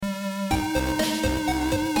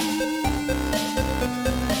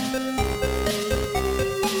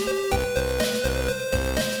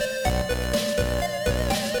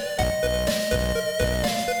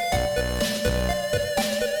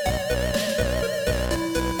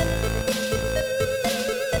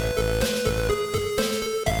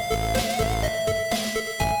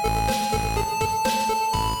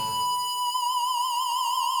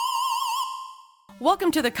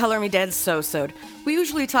Welcome to the Color Me Dead So-Sode. We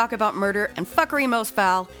usually talk about murder and fuckery most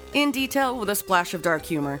foul, in detail with a splash of dark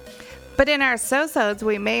humor. But in our So-Sodes,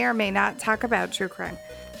 we may or may not talk about true crime.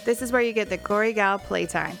 This is where you get the gory gal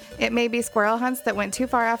playtime. It may be squirrel hunts that went too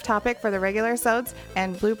far off topic for the regular sods,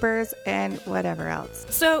 and bloopers, and whatever else.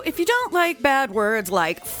 So if you don't like bad words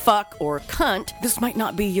like fuck or cunt, this might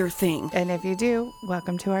not be your thing. And if you do,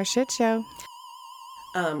 welcome to our shit show.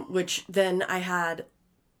 Which then I had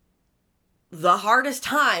the hardest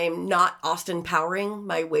time not Austin powering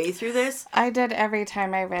my way through this. I did every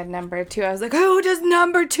time I read number 2. I was like, who does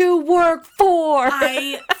number 2 work for?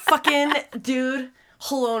 Dude,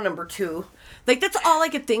 hello, number 2. Like, that's all I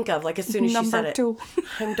could think of, like, as soon as she said it. Number 2.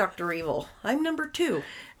 I'm Dr. Evil. I'm number 2.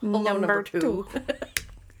 Hello, Number 2.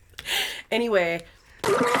 Anyway.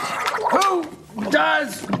 Who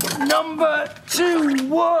does number 2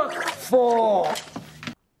 work for?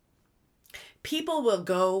 People will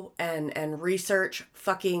go and research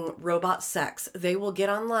fucking robot sex. They will get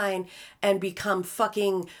online and become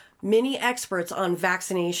fucking mini experts on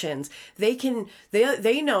vaccinations.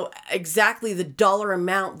 They know exactly the dollar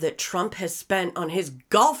amount that Trump has spent on his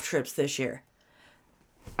golf trips this year.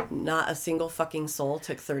 Not a single fucking soul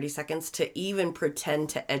took 30 seconds to even pretend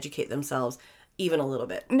to educate themselves even a little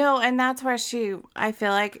bit. No, and that's where I feel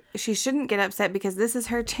like she shouldn't get upset because this is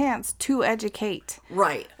her chance to educate.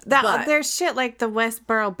 Right. There's shit like the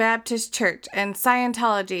Westboro Baptist Church and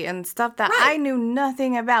Scientology and stuff that I knew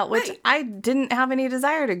nothing about, which I didn't have any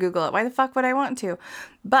desire to Google it. Why the fuck would I want to?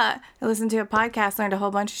 But I listened to a podcast, learned a whole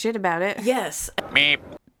bunch of shit about it. Yes. Meep.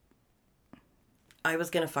 I was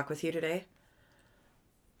gonna fuck with you today.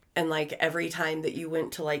 And, like, every time that you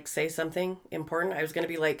went to, like, say something important, I was gonna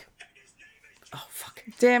be like, oh, fuck.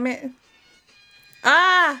 Damn it.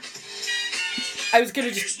 Ah! I was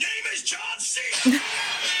gonna just... His name is John C.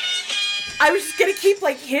 I was just gonna keep,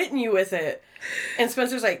 like, hitting you with it. And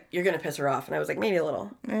Spencer's like, you're gonna piss her off. And I was like, maybe a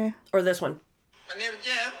little. Or this one. My name is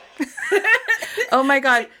Jeff. Oh, my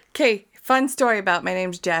God. Okay, fun story about my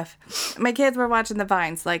name's Jeff. My kids were watching the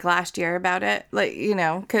Vines, like, last year about it. Like, you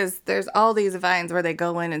know, because there's all these Vines where they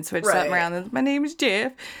go in and switch something around. And my name is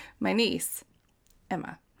Jeff. My niece,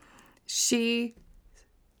 Emma, she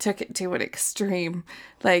took it to an extreme.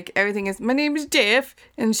 Like, everything is, my name is Jeff.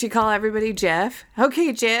 And she call everybody Jeff.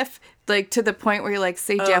 Okay, Jeff. Like, to the point where you're like,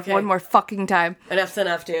 say Jeff one more fucking time. Enough's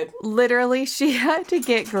enough, dude. Literally, she had to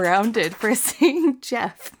get grounded for saying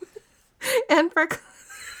Jeff. And for...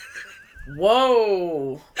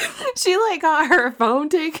 Whoa. She, like, got her phone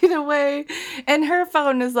taken away. And her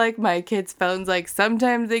phone is like my kids' phones. Like,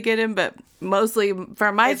 sometimes they get him, but mostly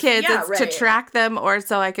for my kids, it's to track them or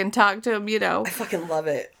so I can talk to them, you know. I fucking love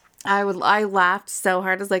it. I laughed so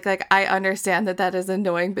hard. I was like, I understand that is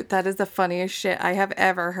annoying, but that is the funniest shit I have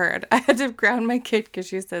ever heard. I had to ground my kid because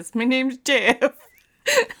she says, my name's Jeff.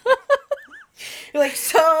 You're like,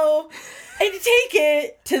 so... And to take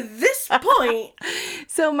it to this point.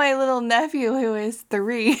 So my little nephew, who is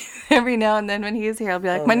 3, every now and then when he's here, I'll be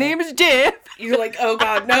like, my name is Jeff. You're like, oh,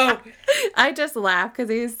 God, no. I just laugh because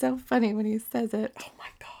he's so funny when he says it. Oh, my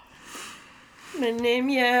God. My name,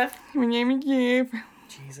 Jeff. My name is Jeff.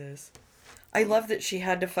 Jesus. I love that she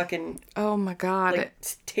had to fucking, Oh, my God. like,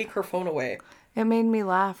 take her phone away. It made me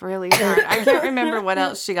laugh really hard. I can't remember what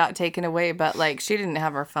else she got taken away, but, like, she didn't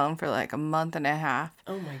have her phone for, like, a month and a half.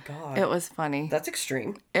 Oh, my God. It was funny. That's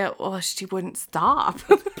extreme. She wouldn't stop.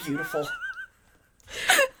 Beautiful.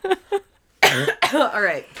 All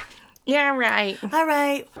right. Yeah, right. All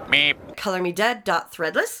right. Meep.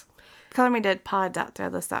 ColorMeDead.threadless.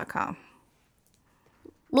 ColorMeDeadPod.threadless.com.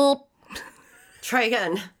 Well, try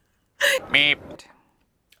again. Meep.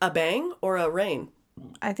 A bang or a rain?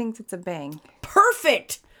 I think it's a bang.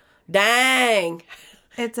 Perfect. Dang.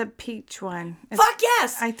 It's a peach one. Fuck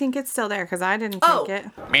yes. I think it's still there because I didn't take it.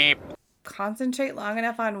 Meep. Concentrate long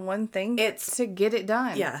enough on one thing It's- to get it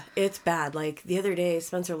done. Yeah, it's bad. Like, the other day,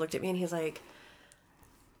 Spencer looked at me and he's like,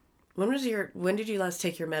 when did you last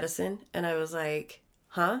take your medicine? And I was like,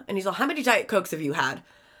 huh? And he's all, how many Diet Cokes have you had?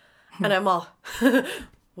 And I'm all,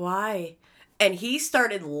 why? And he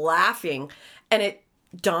started laughing, and it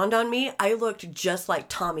dawned on me, I looked just like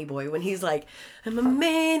Tommy Boy when he's like, I'm a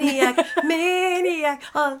maniac, maniac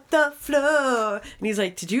on the floor. And he's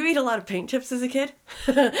like, did you eat a lot of paint chips as a kid?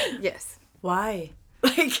 Yes. Why?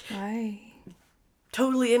 Like, Why?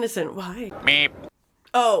 totally innocent. Why? Meep.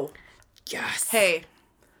 Oh, Yes. hey,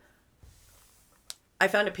 I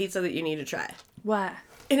found a pizza that you need to try. What?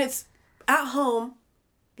 And it's at home.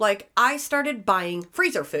 Like, I started buying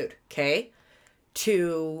freezer food, okay?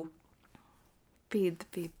 To, Feed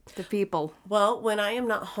the people. well, when I am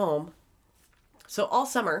not home. So all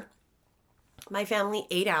summer, my family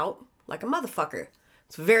ate out like a motherfucker.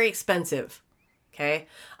 It's very expensive. Okay?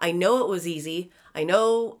 I know it was easy. I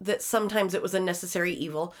know that sometimes it was a necessary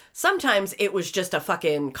evil. Sometimes it was just a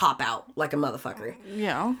fucking cop-out like a motherfucker.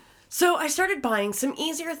 Yeah. So I started buying some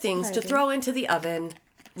easier things to throw into the oven,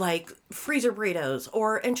 like freezer burritos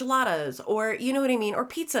or enchiladas or, you know what I mean, or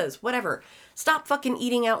pizzas, whatever. Stop fucking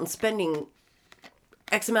eating out and spending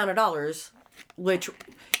X amount of dollars, which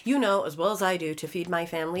you know as well as I do, to feed my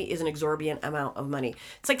family is an exorbitant amount of money.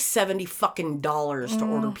 It's like $70 fucking dollars to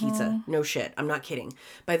order pizza. No shit. I'm not kidding.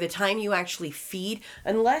 By the time you actually feed,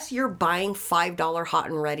 unless you're buying $5 hot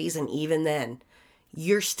and readies, and even then,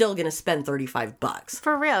 you're still going to spend $35.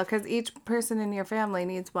 For real, because each person in your family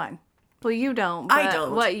needs one. Well, you don't. But I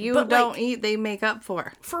don't. What you but don't like, eat, they make up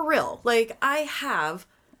for. For real. Like, I have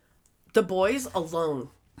the boys alone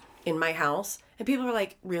in my house, and people are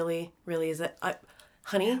like, really? Really? Is it?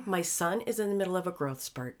 Honey, my son is in the middle of a growth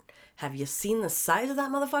spurt. Have you seen the size of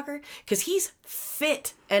that motherfucker? Because he's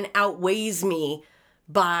fit and outweighs me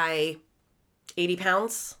by 80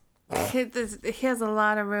 pounds. He has a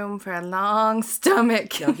lot of room for a long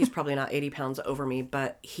stomach. No, he's probably not 80 pounds over me,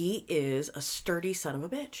 but he is a sturdy son of a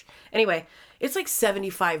bitch. Anyway, it's like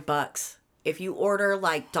 $75 if you order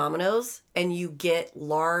like Domino's and you get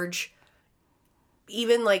large,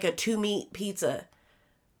 even like a 2-meat pizza.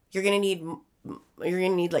 You're gonna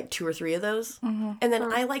need like 2 or 3 of those. Mm-hmm. And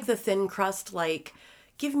then I like the thin crust, like,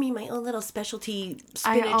 give me my own little specialty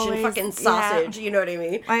spinach and fucking sausage. Yeah. You know what I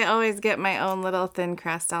mean? I always get my own little thin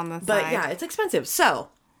crust on the side. But yeah, it's expensive. So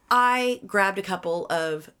I grabbed a couple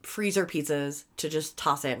of freezer pizzas to just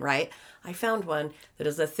toss in, right? I found one that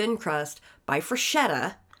is a thin crust by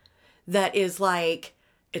Freschetta that is like,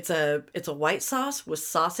 it's a white sauce with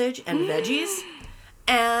sausage and veggies.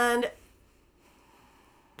 And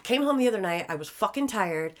came home the other night. I was fucking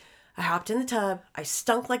tired. I hopped in the tub. I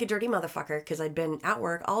stunk like a dirty motherfucker because I'd been at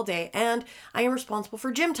work all day, and I am responsible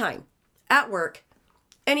for gym time at work.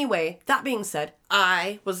 Anyway, that being said,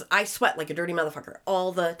 I sweat like a dirty motherfucker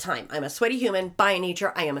all the time. I'm a sweaty human by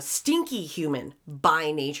nature. I am a stinky human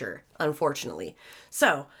by nature, unfortunately.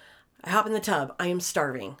 So I hop in the tub. I am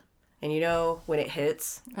starving. And you know when it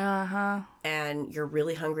hits and you're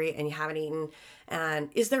really hungry and you haven't eaten, and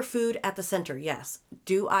is there food at the center? Yes.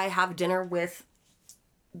 Do I have dinner with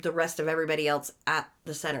the rest of everybody else at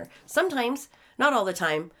the center? Sometimes, not all the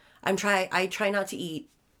time. I try not to eat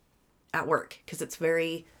at work because it's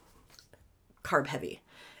very carb heavy.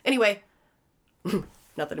 Anyway,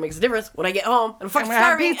 not that it makes a difference. When I get home, I'm fucking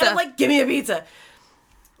starving, and I'm like, give me a pizza.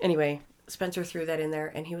 Anyway, Spencer threw that in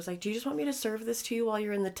there, and he was like, do you just want me to serve this to you while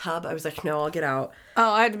you're in the tub? I was like, no, I'll get out.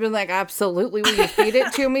 Oh, I'd been like, absolutely. Will you feed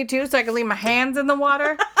it to me, too, so I can leave my hands in the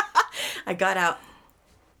water? I got out,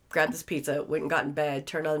 grabbed this pizza, went and got in bed,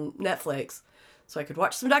 turned on Netflix so I could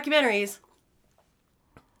watch some documentaries.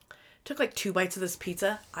 Took like 2 bites of this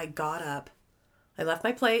pizza. I got up. I left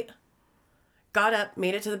my plate, got up,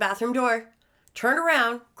 made it to the bathroom door, turned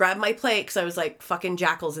around, grabbed my plate, because I was like, fucking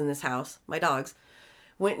jackals in this house, my dogs.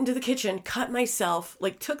 Went into the kitchen, cut myself,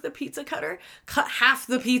 like took the pizza cutter, cut half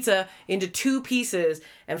the pizza into 2 pieces,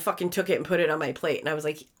 and fucking took it and put it on my plate. And I was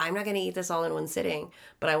like, I'm not going to eat this all in one sitting,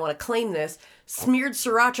 but I want to claim this. Smeared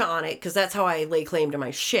sriracha on it, because that's how I lay claim to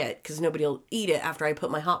my shit, because nobody will eat it after I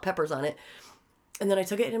put my hot peppers on it. And then I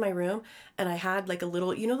took it into my room, and I had like a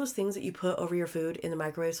little, you know those things that you put over your food in the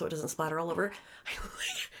microwave so it doesn't splatter all over?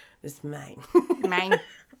 This is mine. Mine.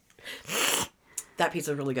 That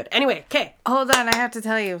pizza was really good. Anyway, okay. Hold on, I have to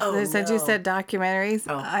tell you. Oh, Since you said documentaries,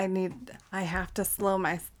 Oh. I have to slow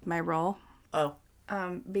my roll. Oh.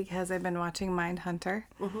 Because I've been watching Mindhunter.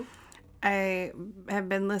 Mm-hmm. I have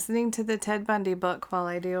been listening to the Ted Bundy book while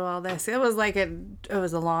I do all this. It was like it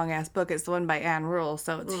was a long ass book. It's the one by Anne Rule,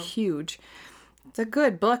 so it's huge. It's a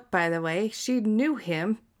good book, by the way. She knew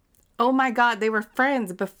him. Oh my God, they were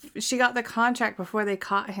friends. She got the contract before they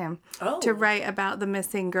caught him to write about the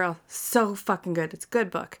missing girl. So fucking good. It's a good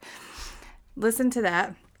book. Listen to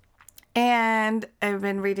that. And I've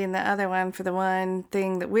been reading the other one for the one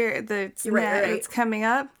thing that's coming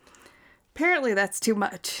up. Apparently that's too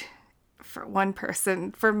much for one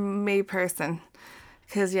person, for me person.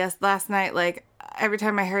 Because yes, last night, like every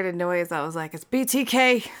time I heard a noise, I was like, it's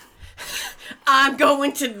BTK. I'm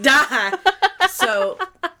going to die. So...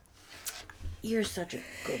 You're such a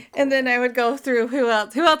good girl. And then I would go through who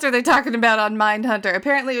else are they talking about on Mindhunter?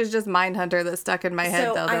 Apparently it was just Mindhunter that stuck in my head,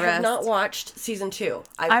 though. The rest. I have not watched season 2.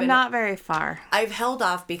 I'm not very far. I've held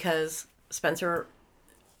off because Spencer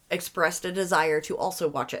expressed a desire to also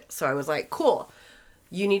watch it. So I was like, cool.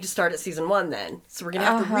 You need to start at season 1 then. So we're going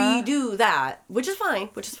to have to redo that, which is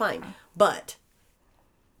fine. But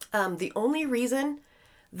the only reason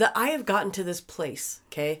that I have gotten to this place,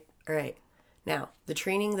 okay? All right. Now, the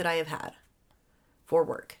training that I have had for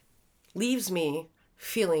work leaves me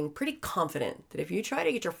feeling pretty confident that if you try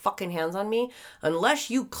to get your fucking hands on me, unless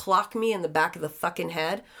you clock me in the back of the fucking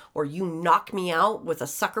head or you knock me out with a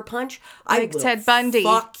sucker punch, I will Ted Bundy.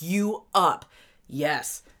 fuck you up.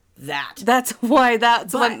 Yes, that. That's why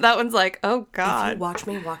that But- one's like, oh If God. you watch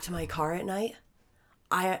me walk to my car at night,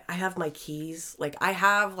 I have my keys. Like, I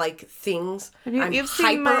have, like, things. You've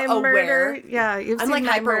seen my murder. Yeah, you've I'm, seen like,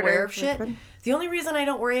 my hyper aware murder of shit. The only reason I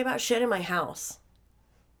don't worry about shit in my house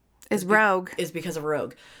is Rogue. is because of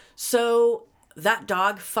Rogue. So that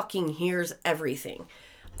dog fucking hears everything.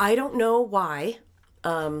 I don't know why.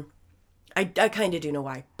 I kind of do know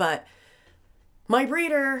why, but my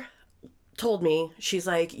breeder told me, she's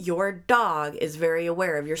like, your dog is very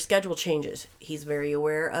aware of your schedule changes. He's very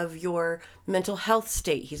aware of your mental health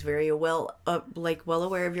state. He's very well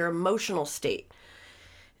aware of your emotional state.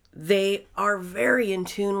 They are very in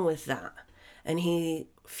tune with that. And he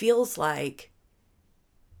feels like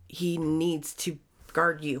he needs to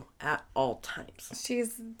guard you at all times.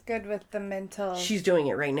 She's good with the mental. She's doing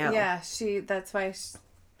it right now. Yeah, that's why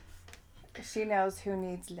she knows who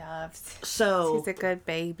needs love. So She's a good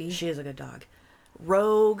baby. she is a good dog.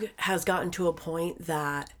 Rogue has gotten to a point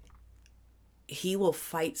that he will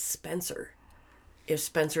fight Spencer if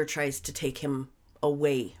Spencer tries to take him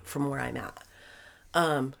away from where I'm at.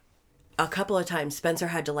 A couple of times Spencer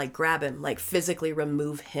had to like grab him, like physically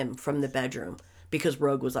remove him from the bedroom because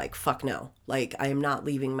Rogue was like, fuck no. Like, I am not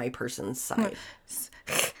leaving my person's side.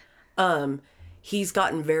 He's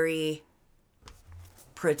gotten very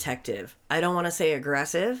protective. I don't want to say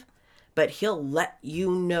aggressive, but he'll let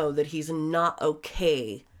you know that he's not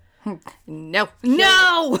okay. No.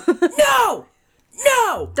 No! No!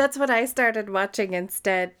 No! That's what I started watching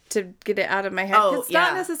instead to get it out of my head. Oh, It's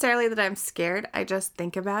not yeah. necessarily that I'm scared. I just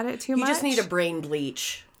think about it too You much. just need a brain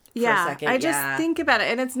bleach for yeah, a second. I just think about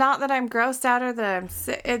it. And it's not that I'm grossed out or that I'm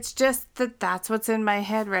sick. It's just that that's what's in my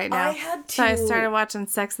head right now. I had So I to- started watching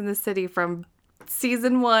Sex and the City from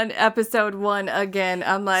season 1, episode 1 again.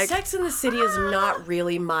 I'm like, Sex in the City is not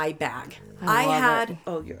really my bag. I love had it.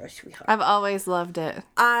 oh, you're a sweetheart. I've always loved it.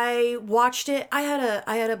 I watched it. I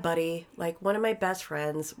had a buddy, like one of my best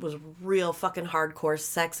friends was real fucking hardcore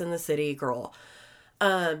Sex in the City girl.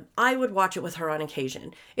 I would watch it with her on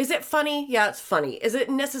occasion. Is it funny? Yeah, it's funny. Is it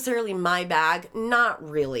necessarily my bag? Not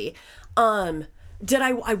really. I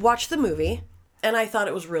watched the movie and I thought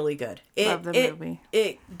it was really good. Love the movie.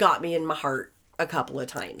 It got me in my heart a couple of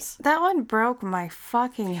times. That one broke my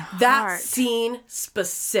fucking heart. That scene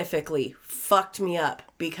specifically fucked me up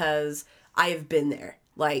because I have been there,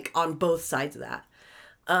 like on both sides of that.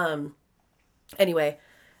 Anyway,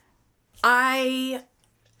 I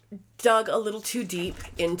dug a little too deep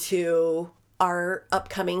into our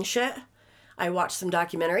upcoming shit. I watched some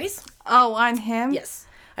documentaries. Oh, on him? Yes.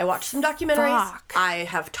 I watched some documentaries. Fuck. I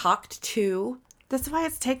have talked to That's why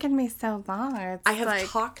it's taken me so long. It's I have like,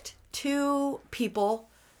 talked to people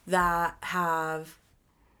that have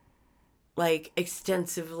like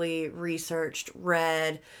extensively researched,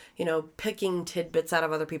 read, picking tidbits out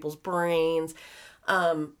of other people's brains.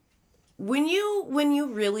 When you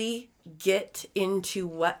really get into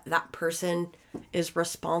what that person is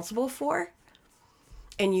responsible for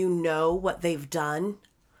and you know what they've done,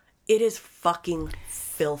 it is fucking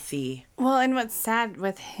filthy. Well, and what's sad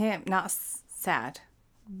with him, not sad,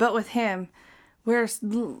 but with him,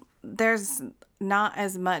 there's not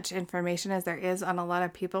as much information as there is on a lot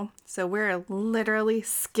of people. So we're literally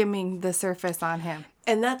skimming the surface on him.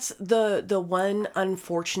 And that's the one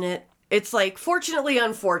unfortunate. It's like, fortunately,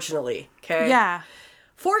 unfortunately. Okay? Yeah.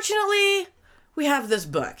 Fortunately, we have this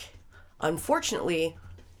book. Unfortunately,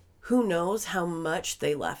 who knows how much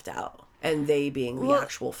they left out. And they being the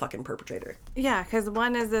actual fucking perpetrator. Yeah, because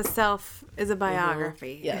one is a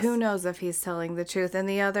biography. Yes. Who knows if he's telling the truth. And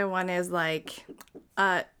the other one is like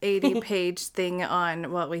a 80-page thing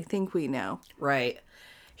on what we think we know. Right.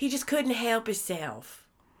 He just couldn't help himself.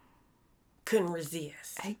 Couldn't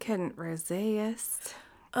resist. I couldn't resist.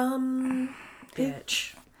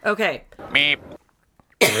 Bitch. Okay. Meep.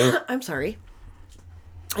 I'm sorry.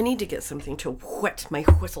 I need to get something to whet my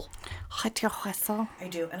whistle. Hot your whistle. I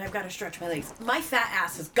do, and I've got to stretch my legs. My fat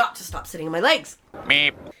ass has got to stop sitting on my legs.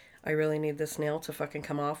 Meep. I really need this nail to fucking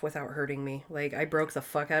come off without hurting me. Like, I broke the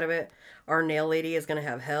fuck out of it. Our nail lady is gonna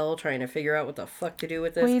have hell trying to figure out what the fuck to do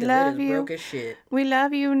with this. We 'cause love it is you. broke as shit. We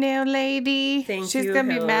love you, nail lady. Thank She's you,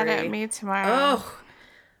 gonna be mad Hillary. at me tomorrow. Oh.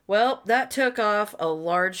 Well, that took off a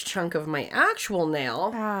large chunk of my actual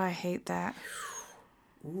nail. Oh, I hate that.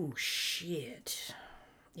 Ooh, shit.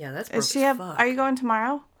 Yeah, that's broke Is she as have? fuck. Are you going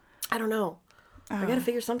tomorrow? I don't know. I gotta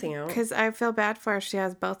figure something out. Because I feel bad for her. She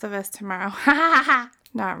has both of us tomorrow.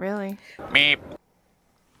 Not really. Meep.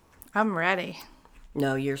 I'm ready.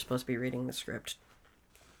 No, you're supposed to be reading the script.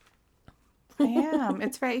 I am.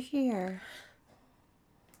 It's right here.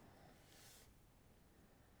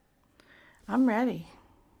 I'm ready.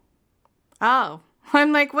 Oh.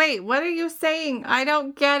 I'm like, wait, what are you saying? I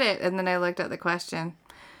don't get it. And then I looked at the question.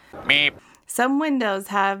 Meep. Some windows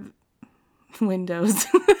have windows.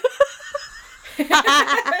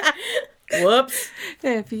 Whoops.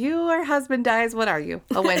 If your husband dies, what are you?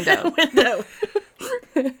 A window. No.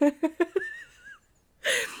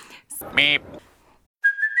 Meep.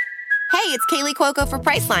 Hey, it's Kaylee Cuoco for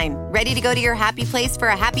Priceline. Ready to go to your happy place for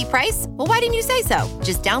a happy price? Well, why didn't you say so?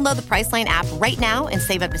 Just download the Priceline app right now and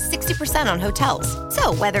save up to 60% on hotels.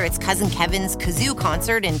 So whether it's Cousin Kevin's Kazoo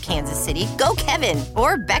Concert in Kansas City, go Kevin,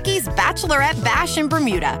 or Becky's Bachelorette Bash in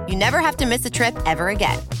Bermuda, you never have to miss a trip ever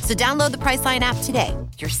again. So download the Priceline app today.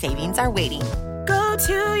 Your savings are waiting. Go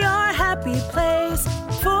to your happy place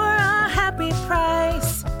for a happy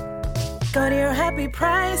price. Go to your happy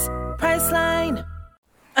price, Priceline.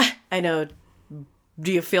 I know.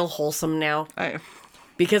 Do you feel wholesome now?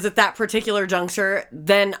 Because at that particular juncture,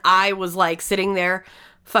 then I was like sitting there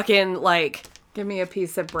fucking like... Give me a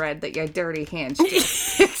piece of bread that your dirty hands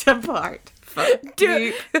picked apart.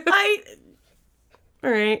 Dude, all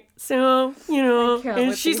right, so, you know,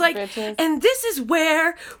 and she's like, bitches. and this is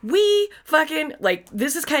where we fucking, like,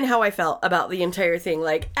 this is kind of how I felt about the entire thing.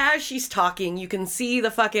 Like, as she's talking, you can see the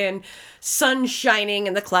fucking sun shining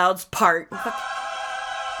and the clouds part.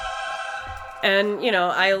 And, you know,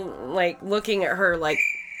 I, like, looking at her like...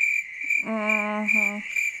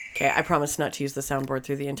 Okay, I promise not to use the soundboard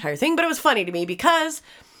through the entire thing, but it was funny to me because...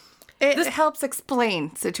 It helps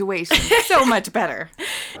explain situations so much better.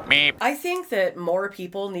 Meep. I think that more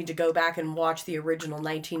people need to go back and watch the original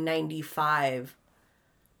 1995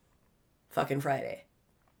 fucking Friday.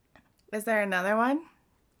 Is there another one?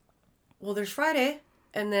 Well, there's Friday,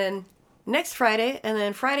 and then next Friday, and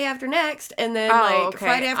then Friday after next, and then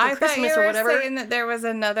Friday after I Christmas thought you or were whatever. saying that there was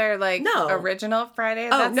another No. original Friday.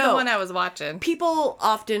 Oh, That's no. the one I was watching. People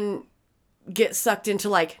often get sucked into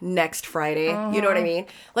like next Friday. You know what I mean?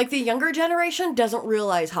 Like the younger generation doesn't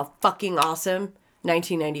realize how fucking awesome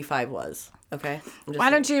 1995 was. Okay. Why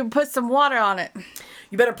don't you put some water on it?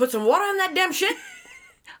 you better put some water on that damn shit?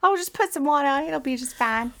 Oh, just put some water on it. It'll be just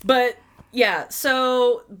fine. But yeah,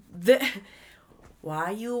 so why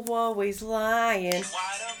you always lying?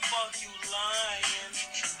 Why the fuck you lying?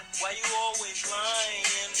 Why you always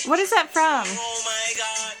lying? What is that from? Oh my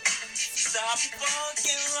god. Stop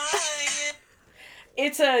fucking lying.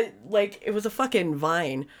 It was a fucking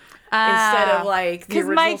Vine instead of like the Because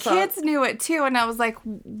original my song. kids knew it too, and I was like,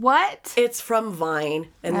 what? It's from Vine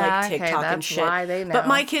and like Okay, TikTok and that's shit. why they know. But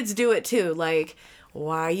my kids do it too. Like,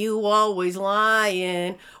 why you always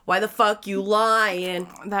lying? Why the fuck you lying?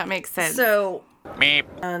 That makes sense. So, Meep.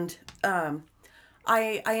 and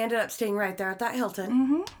I ended up staying right there at that Hilton.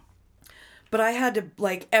 Mm-hmm. But I had to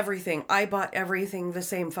like everything. I bought everything the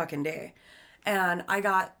same fucking day, and I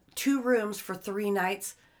got 2 rooms for 3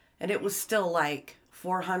 nights, and it was still like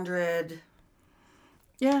 $400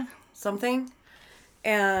 yeah. something.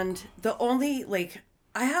 And the only, like,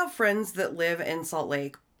 I have friends that live in Salt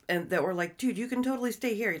Lake and that were like, dude, you can totally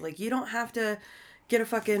stay here. Like, you don't have to get a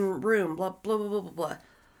fucking room, blah, blah, blah, blah, blah, blah.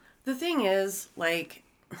 The thing is, like,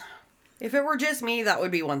 if it were just me, that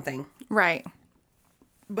would be one thing. Right.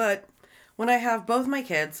 But when I have both my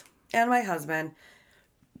kids and my husband,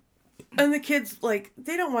 and the kids, like,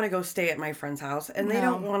 they don't want to go stay at my friend's house, and they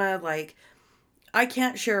don't want to, like, I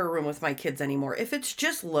can't share a room with my kids anymore. If it's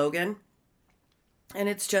just Logan, and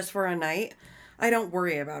it's just for a night, I don't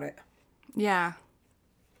worry about it. Yeah.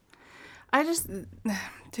 I just,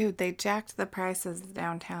 dude, they jacked the prices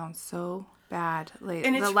downtown so bad lately.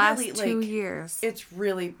 And it's the last really, 2 like, years. It's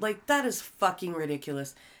really, like, that is fucking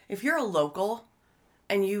ridiculous. If you're a local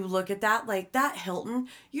and you look at that, like, that Hilton,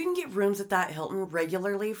 you can get rooms at that Hilton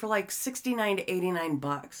regularly for like $69 to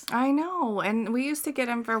 $89. I know, and we used to get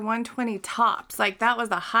them for $120 tops. Like, that was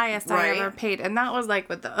the highest I Right. ever paid. And that was, like,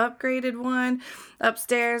 with the upgraded one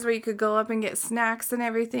upstairs where you could go up and get snacks and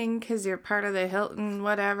everything because you're part of the Hilton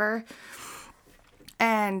whatever.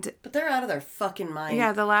 And, But they're out of their fucking mind.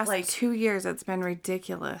 yeah, the last like, 2 years, it's been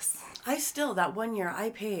ridiculous. I still, that 1 year I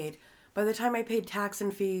paid, by the time I paid tax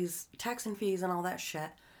and fees and all that shit,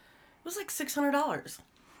 it was like $600.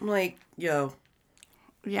 I'm like, yo.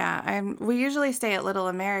 Yeah, we usually stay at Little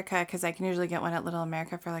America because I can usually get one at Little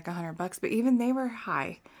America for like $100, but even they were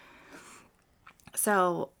high.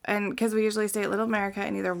 So, and because we usually stay at Little America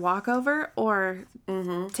and either walk over or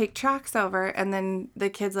take tracks over, and then the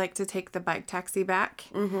kids like to take the bike taxi back.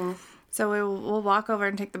 Mm-hmm. So we'll walk over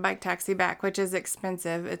and take the bike taxi back, which is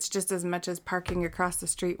expensive. It's just as much as parking across the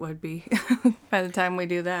street would be by the time we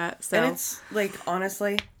do that. So. And it's like,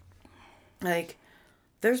 honestly, like,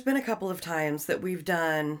 there's been a couple of times that we've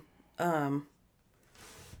done Comic-Con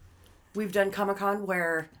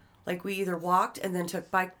where, like, we either walked and then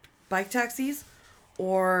took bike taxis,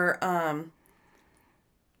 or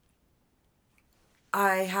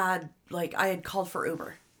I had called for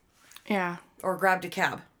Uber. Yeah. Or grabbed a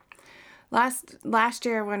cab. Last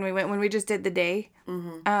year when we just did the day,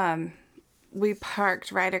 we parked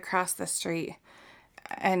right across the street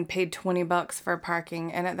and paid $20 for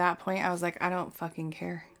parking. And at that point, I was like, I don't fucking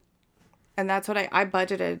care. And that's what I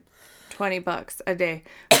budgeted $20 a day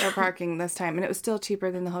for parking this time, and it was still cheaper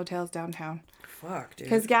than the hotels downtown. Fuck, dude.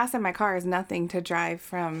 Because gas in my car is nothing to drive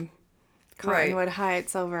from Cottonwood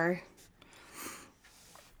Heights over.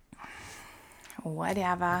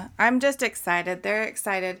 Whatever. I'm just excited. They're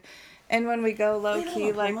excited. And when we go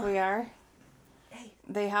low-key like we are,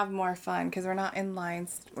 they have more fun because we're not in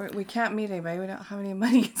lines. We can't meet anybody. We don't have any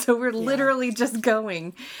money. So we're literally just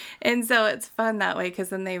going. And so it's fun that way because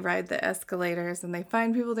then they ride the escalators and they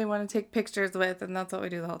find people they want to take pictures with. And that's what we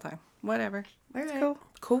do the whole time. Whatever. It's cool.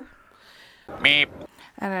 Cool. I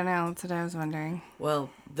don't know. That's what I was wondering. Well,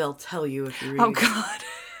 they'll tell you if you read. Oh, God.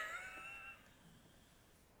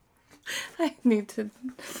 I need to.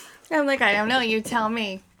 I'm like, I don't know. You tell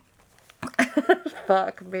me.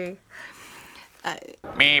 Fuck me. I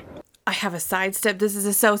have a sidestep. This is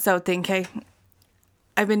a so-so thing, okay?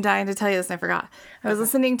 I've been dying to tell you this and I forgot. I was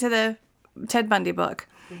listening to the Ted Bundy book.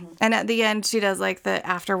 Mm-hmm. And at the end, she does like the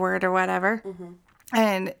afterword or whatever. Mm-hmm.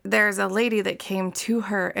 And there's a lady that came to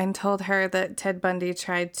her and told her that Ted Bundy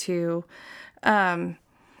tried to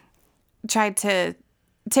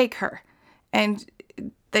take her. And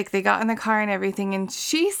like they got in the car and everything. And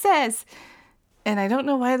she says... And I don't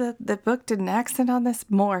know why the book did an accent on this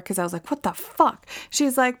more, because I was like, what the fuck?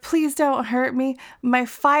 She's like, please don't hurt me. My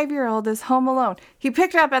 5-year-old is home alone. He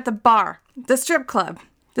picked her up at the bar, the strip club.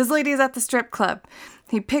 This lady's at the strip club.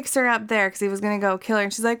 He picks her up there because he was going to go kill her.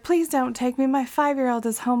 And she's like, please don't take me. My 5-year-old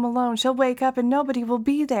is home alone. She'll wake up and nobody will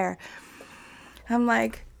be there. I'm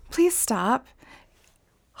like, please stop.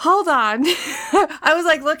 Hold on. I was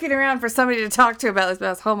like looking around for somebody to talk to about this, but I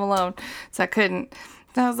was home alone, so I couldn't.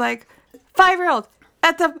 And I was like, 5-year-old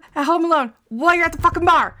at home alone while you're at the fucking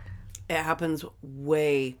bar. It happens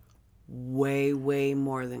way, way, way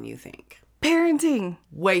more than you think. Parenting.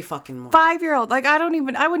 Way fucking more. 5-year-old. Like, I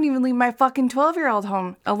wouldn't even leave my fucking 12-year-old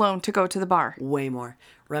home alone to go to the bar. Way more.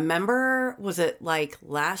 Remember, was it like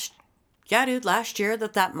last year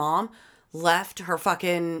that mom left her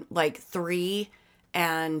fucking like 3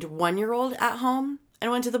 and 1-year-old at home and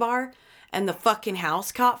went to the bar and the fucking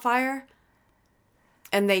house caught fire?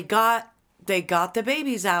 And they got the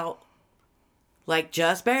babies out, like,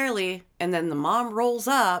 just barely. And then the mom rolls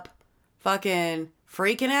up, fucking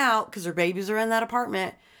freaking out because her babies are in that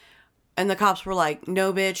apartment. And the cops were like,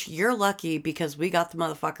 no, bitch, you're lucky because we got the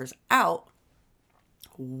motherfuckers out.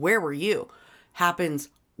 Where were you? Happens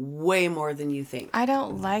way more than you think. I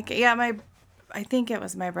don't like it. Yeah, I think it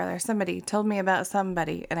was my brother. Somebody told me about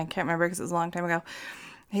somebody, and I can't remember because it was a long time ago.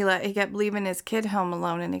 He kept leaving his kid home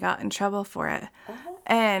alone, and he got in trouble for it. Uh-huh.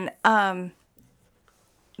 And I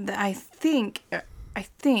think,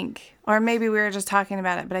 or maybe we were just talking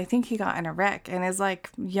about it, but I think he got in a wreck, and his like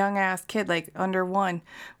young ass kid, like under 1,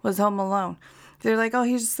 was home alone. They're like, oh,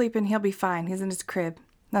 he's just sleeping, he'll be fine. He's in his crib.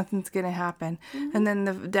 Nothing's gonna happen. Mm-hmm. And then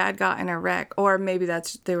the dad got in a wreck, or maybe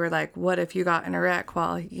they were like, what if you got in a wreck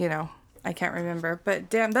while, I can't remember. But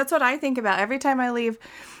damn, that's what I think about every time I leave.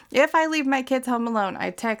 If I leave my kids home alone, I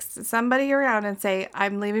text somebody around and say,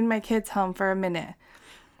 I'm leaving my kids home for a minute.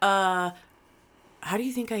 How do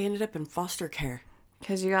you think I ended up in foster care?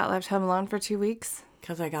 Because you got left home alone for 2 weeks?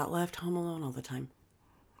 Because I got left home alone all the time.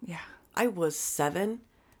 Yeah. I was 7.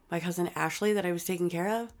 My cousin Ashley that I was taking care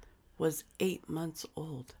of was 8 months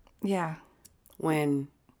old. Yeah. When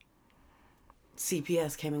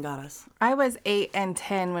CPS came and got us. I was 8 and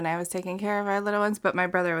 10 when I was taking care of our little ones, but my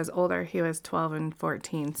brother was older. He was 12 and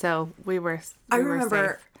 14. So we were I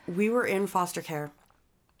remember we were in foster care.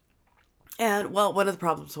 And, well, one of the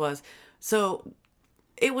problems was,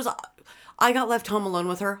 I got left home alone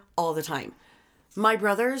with her all the time. My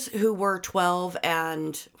brothers, who were 12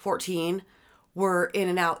 and 14, were in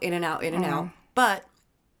and out. But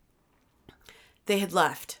they had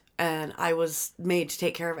left, and I was made to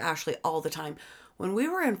take care of Ashley all the time. When we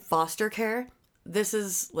were in foster care, this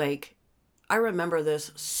is like, I remember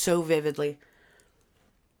this so vividly.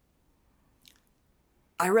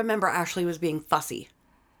 I remember Ashley was being fussy.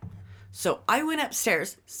 So I went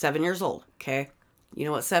upstairs, 7 years old, okay? You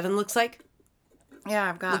know what 7 looks like? Yeah,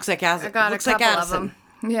 I've got. Looks like I got looks a like couple of Addison.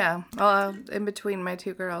 them. Yeah, in between my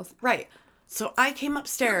 2 girls. Right. So I came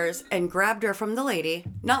upstairs and grabbed her from the lady.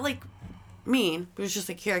 Not like mean, but it was just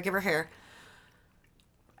like, here, I give her hair.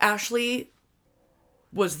 Ashley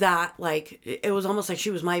was that, like, it was almost like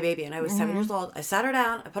she was my baby, and I was 7 years old. I sat her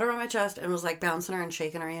down, I put her on my chest, and was like bouncing her and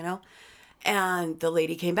shaking her, you know? And the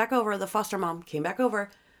lady came back over, the foster mom came back over,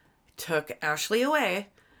 took Ashley away,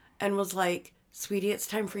 and was like, sweetie, it's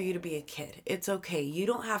time for you to be a kid. It's okay. You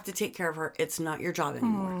don't have to take care of her. It's not your job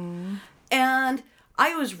anymore. And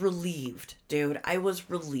I was relieved, dude. I was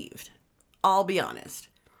relieved. I'll be honest.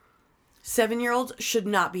 7-year-olds should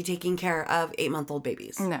not be taking care of 8-month-old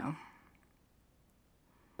babies. No.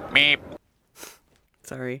 Meep.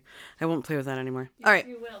 Sorry. I won't play with that anymore. All right.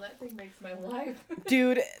 You will. That thing makes my life.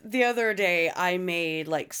 Dude, the other day I made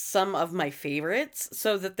like some of my favorites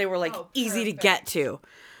so that they were like easy to get to.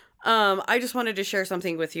 I just wanted to share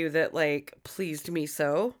something with you that like pleased me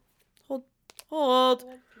so. Hold.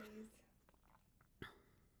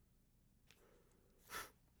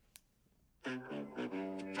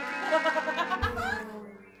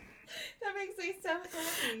 That makes me so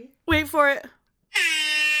happy. Wait for it.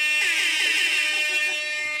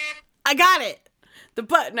 I got it. The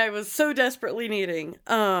button I was so desperately needing.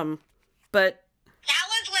 But That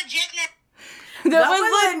was legitness. That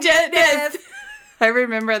was legitness. I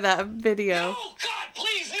remember that video. Oh, God,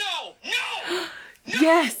 please, no! No!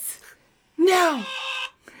 Yes. No.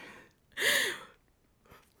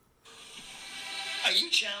 Are you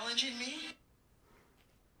challenging me?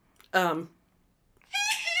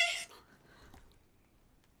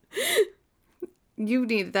 You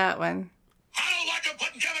need that one. I don't like them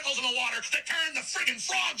putting chemicals in the water that turn the friggin'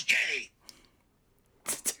 frogs gay.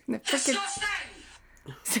 The frickin' Disgusting!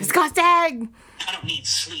 disgusting. I don't need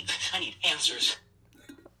sleep. I need answers.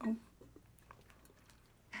 I'm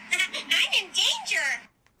in danger.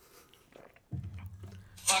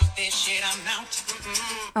 Fuck this shit, I'm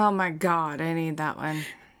out. Oh my God, I need that one.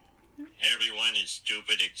 Everyone is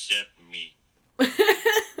stupid except me.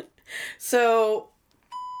 so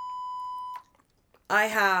I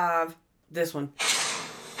have this one.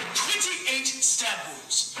 28 stab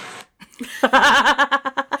wounds.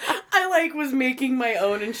 I like was making my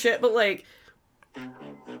own and shit, but like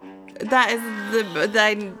That is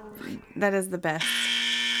the best.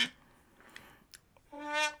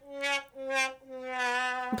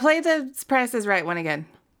 Play the Price is Right one again.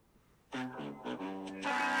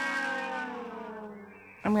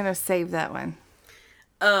 I'm gonna save that one.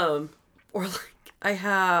 or like I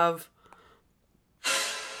have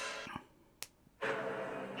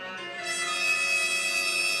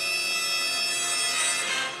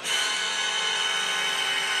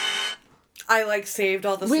I like saved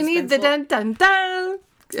all the We need the suspenseful- dun dun dun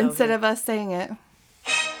instead of us saying it.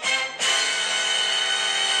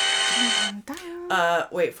 Dun, dun, dun.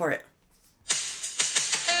 Wait for it.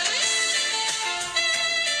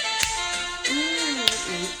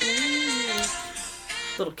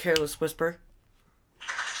 Little careless whisper.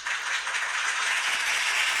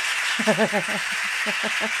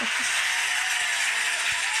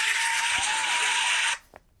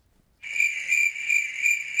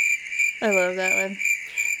 I love that one.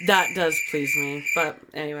 That does please me. But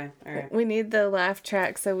anyway, all right. We need the laugh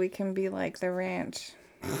track so we can be like the ranch.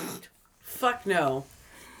 Fuck no.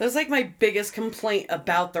 That was like my biggest complaint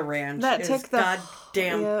about the ranch. That is took the-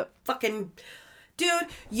 goddamn Yep. fucking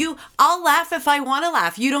dude. I'll laugh if I want to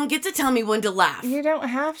laugh. You don't get to tell me when to laugh. You don't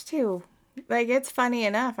have to. Like, it's funny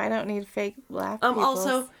enough. I don't need fake laugh.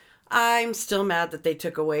 Also, I'm still mad that they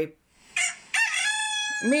took away.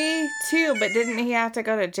 Me too, but didn't he have to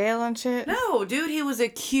go to jail and shit? No, dude, he was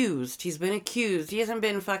accused. He's been accused. He hasn't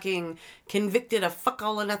been fucking convicted of fuck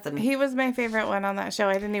all or nothing. He was my favorite one on that show.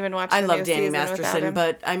 I didn't even watch I the love new Danny season without Masterson, him.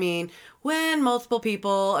 but I mean, when multiple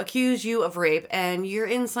people accuse you of rape and you're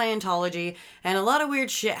in Scientology and a lot of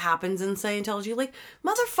weird shit happens in Scientology, like,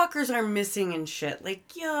 motherfuckers are missing and shit.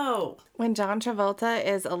 Like, yo. When John Travolta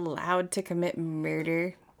is allowed to commit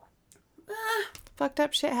murder, fucked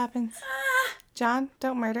up shit happens. John,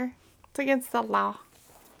 don't murder. It's against the law.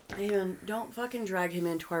 Man, don't fucking drag him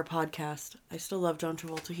into our podcast. I still love John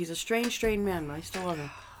Travolta. He's a strange man, but I still love him.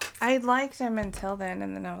 I liked him until then,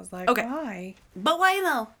 and then I was like, Okay. why? But why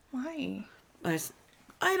though? Why?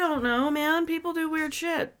 I don't know, man. People do weird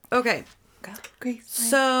shit. Okay. God, Grace.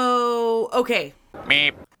 So, okay.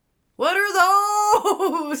 Meep. What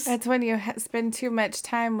are those? That's when you spend too much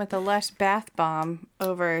time with a Lush bath bomb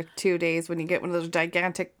over 2 days when you get one of those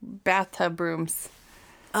gigantic bathtub brooms.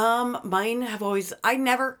 Mine have always, I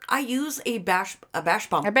use a bash bomb. A bash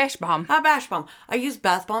bomb. A bash bomb. I use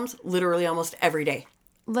bath bombs literally almost every day.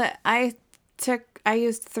 I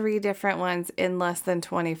used 3 different ones in less than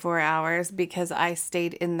 24 hours because I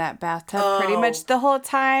stayed in that bathtub pretty much the whole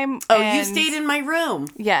time. Oh, you stayed in my room.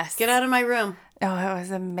 Yes. Get out of my room. Oh, it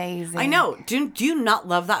was amazing. I know. Do you not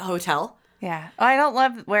love that hotel? Yeah. I don't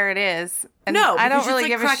love where it is. And No, I don't because really it's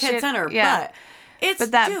give like a Crackhead shit. Center, Yeah.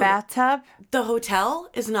 But that dude, bathtub. the hotel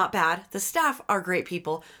is not bad. The staff are great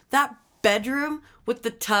people. That bedroom with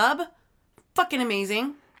the tub, fucking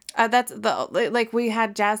amazing. That's like we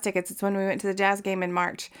had jazz tickets. It's when we went to the jazz game in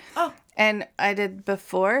March. Oh. And I did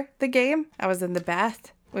before the game. I was in the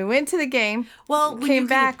bath. We went to the game. Well, came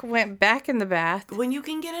back, went back in the bath. When you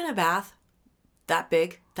can get in a bath that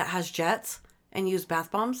big that has jets and use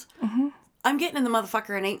bath bombs, I'm getting in the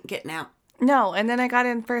motherfucker and ain't getting out. No, and then I got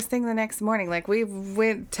in first thing the next morning. Like, we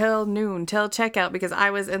went till noon, till checkout, because I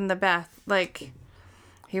was in the bath. Like,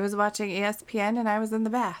 he was watching ESPN, and I was in the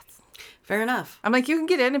bath. Fair enough. I'm like, you can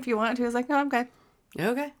get in if you want to. He was like, no, I'm good.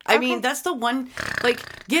 Okay. I mean, that's the one,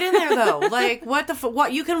 like, get in there, though. Like,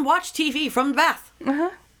 what? You can watch TV from the bath. Uh-huh.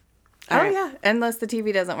 All right. Yeah. Unless the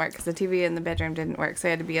TV doesn't work, because the TV in the bedroom didn't work, so I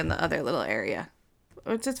had to be in the other little area,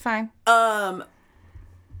 which is fine.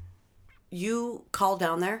 You call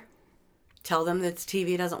down there. Tell them that the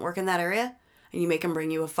TV doesn't work in that area, and you make them bring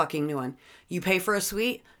you a fucking new one. You pay for a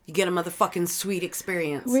suite, you get a motherfucking suite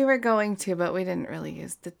experience. We were going to, but we didn't really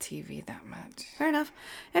use the TV that much. Fair enough.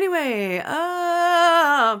 Anyway,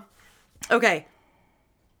 okay.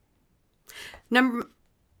 Number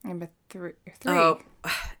 3. Oh,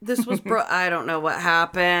 this was I don't know what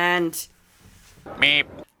happened. Meep.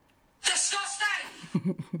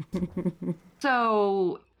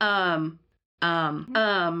 So,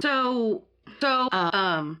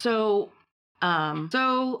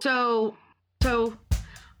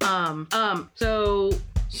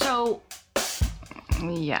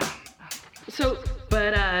 Yeah.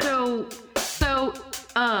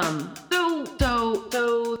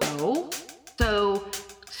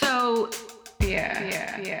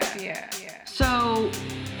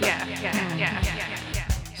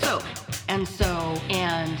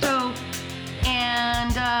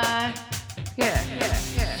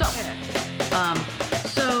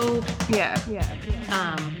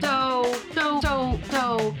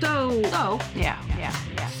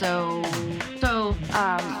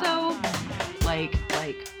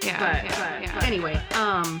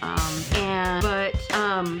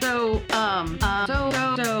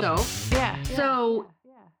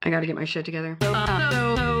 I gotta get my shit together.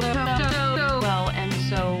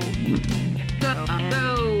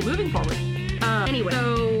 Moving forward. Anyway.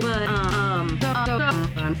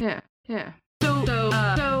 Yeah.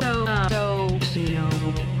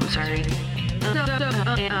 I'm sorry.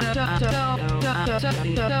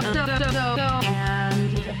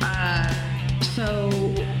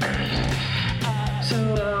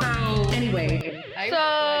 Anyway.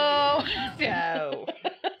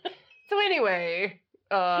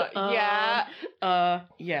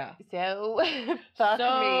 Yeah. So, fuck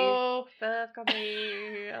me. Fuck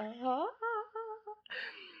me.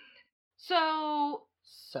 So.